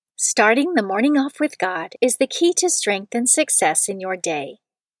Starting the morning off with God is the key to strength and success in your day.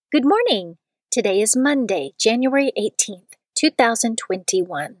 Good morning! Today is Monday, January 18th,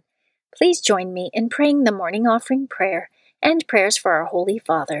 2021. Please join me in praying the morning offering prayer and prayers for our Holy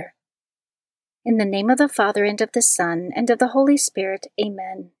Father. In the name of the Father, and of the Son, and of the Holy Spirit,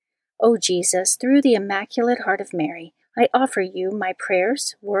 Amen. O Jesus, through the Immaculate Heart of Mary, I offer you my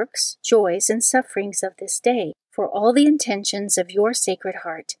prayers, works, joys, and sufferings of this day, for all the intentions of your Sacred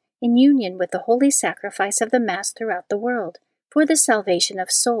Heart, in union with the holy sacrifice of the Mass throughout the world, for the salvation of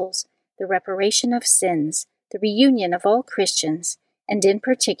souls, the reparation of sins, the reunion of all Christians, and in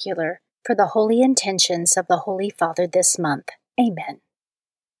particular, for the holy intentions of the Holy Father this month. Amen.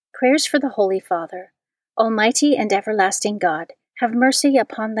 Prayers for the Holy Father. Almighty and everlasting God, have mercy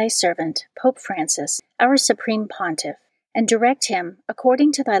upon thy servant, Pope Francis, our Supreme Pontiff, and direct him,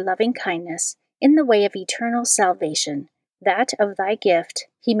 according to thy loving kindness, in the way of eternal salvation, that of thy gift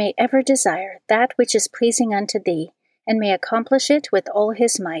he may ever desire that which is pleasing unto thee, and may accomplish it with all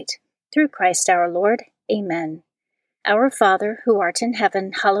his might. Through Christ our Lord. Amen. Our Father, who art in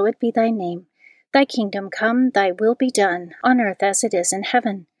heaven, hallowed be thy name. Thy kingdom come, thy will be done, on earth as it is in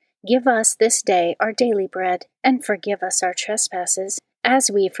heaven. Give us this day our daily bread, and forgive us our trespasses,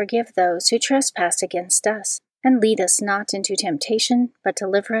 as we forgive those who trespass against us. And lead us not into temptation, but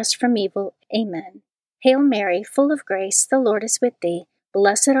deliver us from evil. Amen. Hail Mary, full of grace, the Lord is with thee.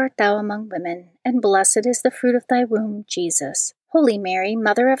 Blessed art thou among women, and blessed is the fruit of thy womb, Jesus. Holy Mary,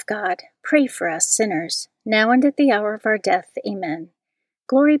 Mother of God, pray for us sinners, now and at the hour of our death. Amen.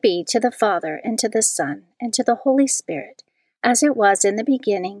 Glory be to the Father, and to the Son, and to the Holy Spirit, as it was in the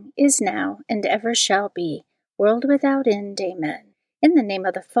beginning, is now, and ever shall be, world without end. Amen. In the name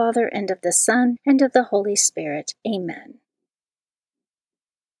of the Father, and of the Son, and of the Holy Spirit. Amen.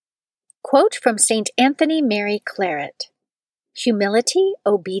 Quote from St. Anthony Mary Claret. Humility,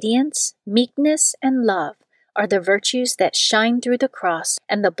 obedience, meekness, and love are the virtues that shine through the cross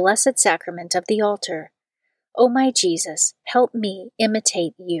and the blessed sacrament of the altar. O my Jesus, help me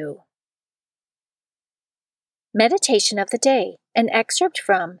imitate you. Meditation of the Day, an excerpt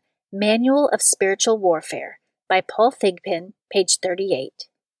from Manual of Spiritual Warfare by Paul Thigpen, page 38.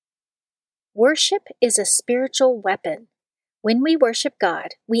 Worship is a spiritual weapon. When we worship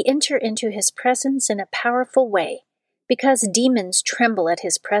God, we enter into His presence in a powerful way. Because demons tremble at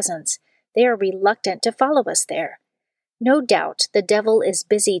His presence, they are reluctant to follow us there. No doubt the devil is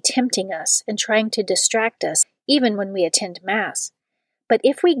busy tempting us and trying to distract us even when we attend Mass. But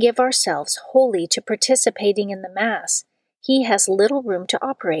if we give ourselves wholly to participating in the Mass, he has little room to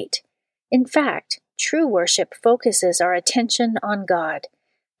operate. In fact, true worship focuses our attention on God,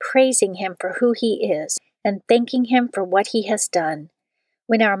 praising Him for who He is, and thanking Him for what He has done.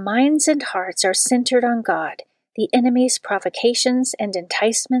 When our minds and hearts are centered on God, the enemy's provocations and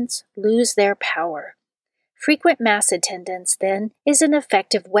enticements lose their power. Frequent Mass attendance, then, is an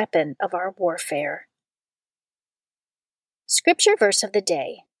effective weapon of our warfare. Scripture verse of the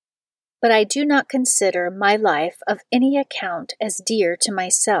day. But I do not consider my life of any account as dear to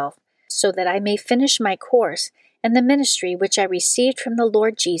myself, so that I may finish my course and the ministry which I received from the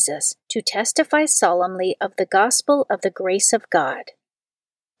Lord Jesus, to testify solemnly of the gospel of the grace of God.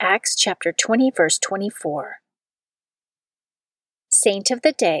 Acts chapter 20, verse 24. Saint of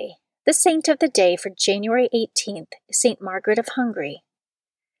the Day. The saint of the day for January 18th is St. Margaret of Hungary.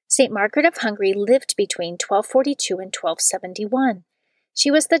 St. Margaret of Hungary lived between 1242 and 1271. She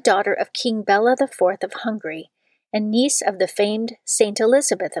was the daughter of King Bela IV of Hungary and niece of the famed St.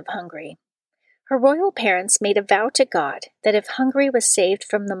 Elizabeth of Hungary. Her royal parents made a vow to God that if Hungary was saved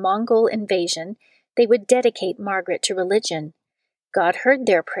from the Mongol invasion, they would dedicate Margaret to religion. God heard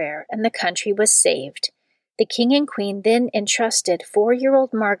their prayer, and the country was saved. The king and queen then entrusted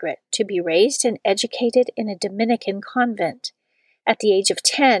 4-year-old Margaret to be raised and educated in a Dominican convent. At the age of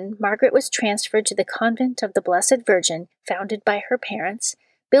 10, Margaret was transferred to the convent of the Blessed Virgin, founded by her parents,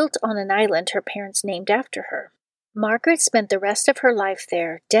 built on an island her parents named after her. Margaret spent the rest of her life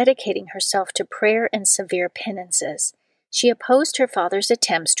there, dedicating herself to prayer and severe penances. She opposed her father's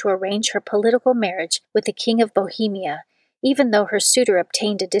attempts to arrange her political marriage with the King of Bohemia, even though her suitor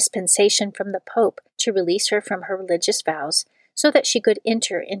obtained a dispensation from the Pope to release her from her religious vows so that she could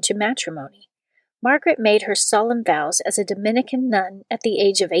enter into matrimony. Margaret made her solemn vows as a Dominican nun at the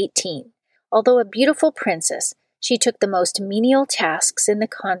age of 18. Although a beautiful princess, she took the most menial tasks in the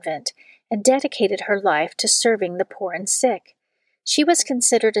convent and dedicated her life to serving the poor and sick. She was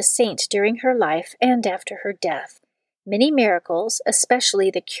considered a saint during her life and after her death. Many miracles,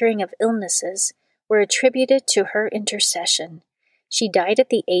 especially the curing of illnesses, were attributed to her intercession. She died at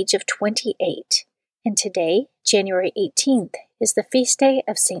the age of 28, and today, January 18th, is the feast day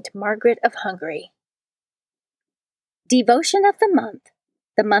of St. Margaret of Hungary. Devotion of the month.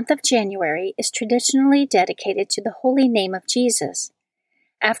 The month of January is traditionally dedicated to the holy name of Jesus.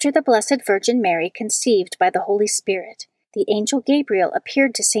 After the Blessed Virgin Mary conceived by the Holy Spirit, the angel Gabriel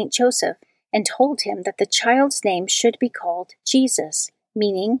appeared to St. Joseph and told him that the child's name should be called Jesus,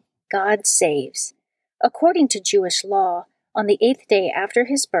 meaning God saves. According to Jewish law, on the 8th day after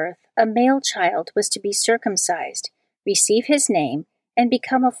his birth, a male child was to be circumcised, receive his name, and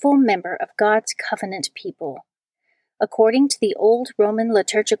become a full member of God's covenant people. According to the old Roman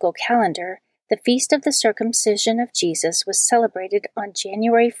liturgical calendar, the feast of the circumcision of Jesus was celebrated on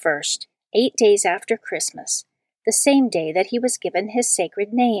January 1st, 8 days after Christmas, the same day that he was given his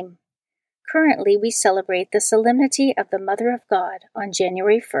sacred name. Currently, we celebrate the solemnity of the Mother of God on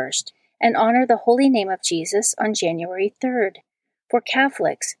January 1st and honor the holy name of Jesus on January 3rd. For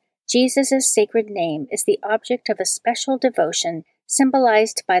Catholics, Jesus' sacred name is the object of a special devotion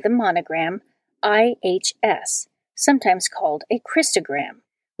symbolized by the monogram IHS, sometimes called a Christogram,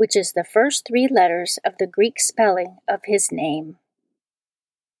 which is the first 3 letters of the Greek spelling of his name.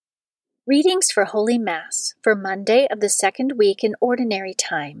 Readings for Holy Mass for Monday of the second week in Ordinary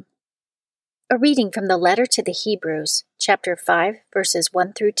Time. A reading from the letter to the Hebrews, chapter 5, verses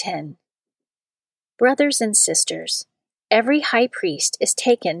 1 through 10. Brothers and sisters, every high priest is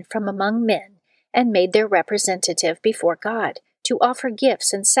taken from among men and made their representative before God to offer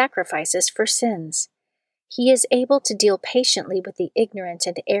gifts and sacrifices for sins. He is able to deal patiently with the ignorant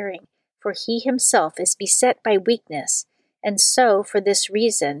and erring, for he himself is beset by weakness, and so, for this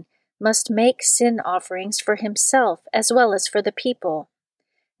reason, must make sin offerings for himself as well as for the people.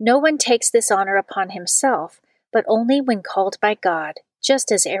 No one takes this honor upon himself, but only when called by God,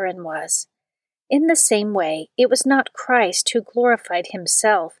 just as Aaron was. In the same way, it was not Christ who glorified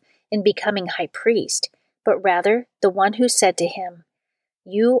himself in becoming high priest, but rather the one who said to him,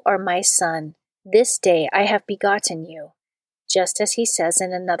 "You are my son. This day I have begotten you," just as he says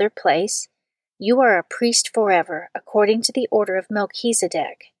in another place, "You are a priest forever, according to the order of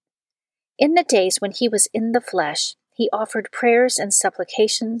Melchizedek." In the days when he was in the flesh, he offered prayers and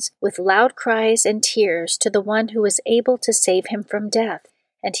supplications with loud cries and tears to the one who was able to save him from death,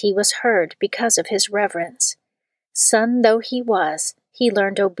 and he was heard because of his reverence. Son though he was, he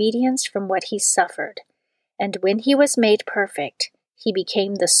learned obedience from what he suffered, and when he was made perfect, he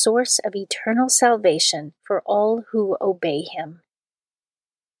became the source of eternal salvation for all who obey him.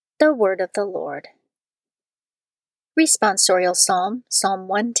 The Word of the Lord. Responsorial Psalm, Psalm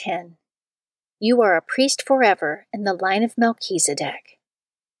 110. You are a priest forever in the line of Melchizedek.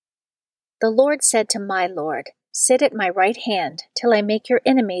 The Lord said to my Lord, "Sit at my right hand till I make your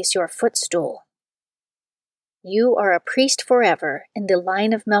enemies your footstool." You are a priest forever in the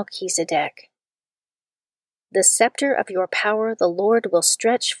line of Melchizedek. The scepter of your power the Lord will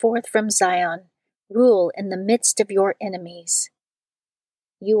stretch forth from Zion, rule in the midst of your enemies.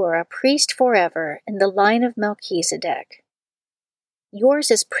 You are a priest forever in the line of Melchizedek.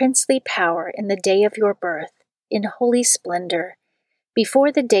 Yours is princely power in the day of your birth, in holy splendor.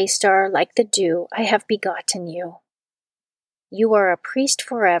 Before the day star like the dew, I have begotten you. You are a priest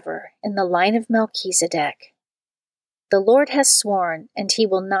forever in the line of Melchizedek. The Lord has sworn, and he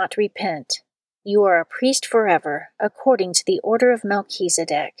will not repent. You are a priest forever, according to the order of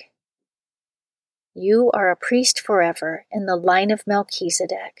Melchizedek. You are a priest forever in the line of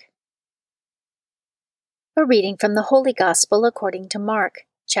Melchizedek. A reading from the Holy Gospel according to Mark,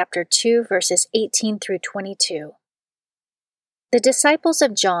 chapter 2, verses 18 through 22. The disciples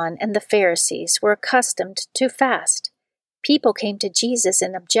of John and the Pharisees were accustomed to fast. People came to Jesus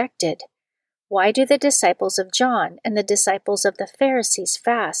and objected, "Why do the disciples of John and the disciples of the Pharisees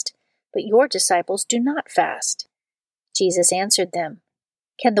fast, but your disciples do not fast?" Jesus answered them,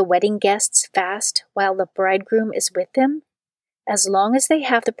 "Can the wedding guests fast while the bridegroom is with them? As long as they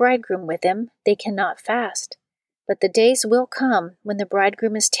have the bridegroom with them, they cannot fast. But the days will come when the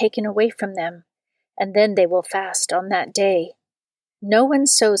bridegroom is taken away from them, and then they will fast on that day. No one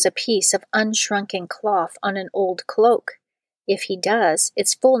sews a piece of unshrunken cloth on an old cloak. If he does,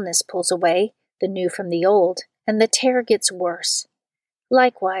 its fullness pulls away, the new from the old, and the tear gets worse.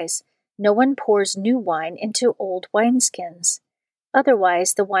 Likewise, no one pours new wine into old wineskins.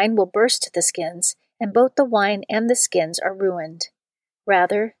 Otherwise, the wine will burst the skins, and both the wine and the skins are ruined.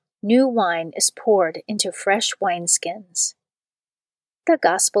 Rather, new wine is poured into fresh wineskins." The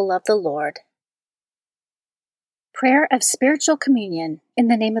Gospel of the Lord. Prayer of Spiritual Communion. In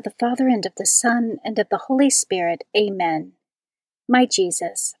the name of the Father, and of the Son, and of the Holy Spirit. Amen. My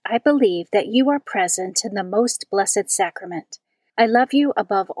Jesus, I believe that you are present in the most blessed sacrament. I love you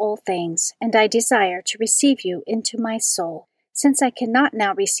above all things, and I desire to receive you into my soul. Since I cannot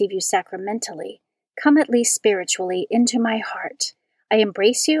now receive you sacramentally, come at least spiritually into my heart. I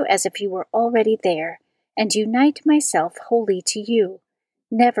embrace you as if you were already there, and unite myself wholly to you.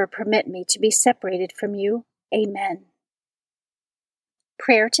 Never permit me to be separated from you. Amen.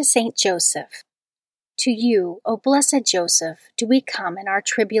 Prayer to Saint Joseph. To you, O blessed Joseph, do we come in our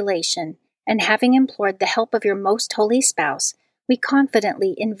tribulation, and having implored the help of your most holy spouse, we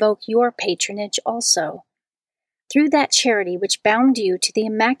confidently invoke your patronage also. Through that charity which bound you to the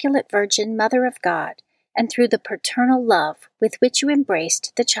Immaculate Virgin Mother of God, and through the paternal love with which you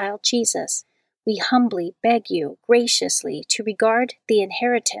embraced the child Jesus, we humbly beg you graciously to regard the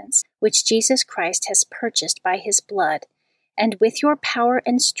inheritance which Jesus Christ has purchased by his blood, and with your power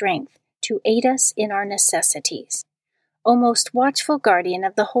and strength to aid us in our necessities. O most watchful guardian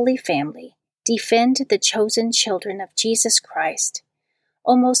of the Holy Family, defend the chosen children of Jesus Christ.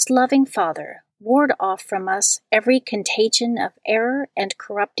 O most loving Father, ward off from us every contagion of error and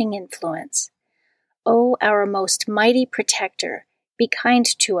corrupting influence. O our most mighty protector, be kind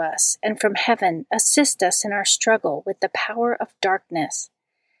to us, and from heaven assist us in our struggle with the power of darkness.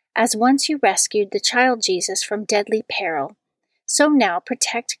 As once you rescued the child Jesus from deadly peril, so now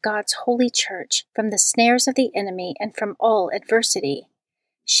protect God's holy church from the snares of the enemy and from all adversity.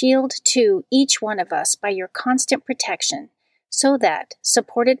 Shield, too, each one of us by your constant protection, so that,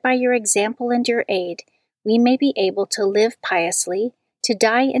 supported by your example and your aid, we may be able to live piously, to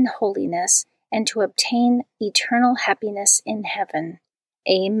die in holiness, and to obtain eternal happiness in heaven.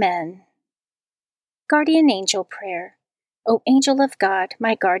 Amen. Guardian Angel Prayer. O angel of God,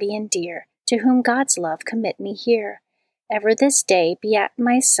 my guardian dear, to whom God's love commit me here, ever this day be at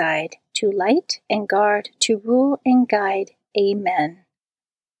my side, to light and guard, to rule and guide. Amen.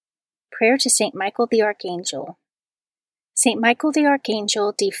 Prayer to Saint Michael the Archangel. Saint Michael the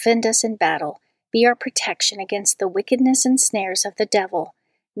Archangel, defend us in battle, be our protection against the wickedness and snares of the devil.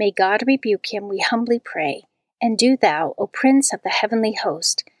 May God rebuke him, we humbly pray. And do thou, O Prince of the heavenly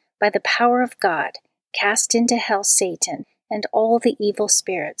host, by the power of God, cast into hell Satan and all the evil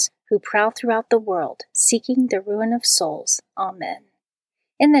spirits who prowl throughout the world, seeking the ruin of souls. Amen.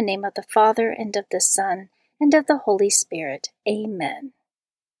 In the name of the Father, and of the Son, and of the Holy Spirit. Amen.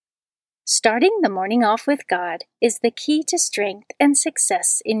 Starting the morning off with God is the key to strength and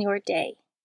success in your day.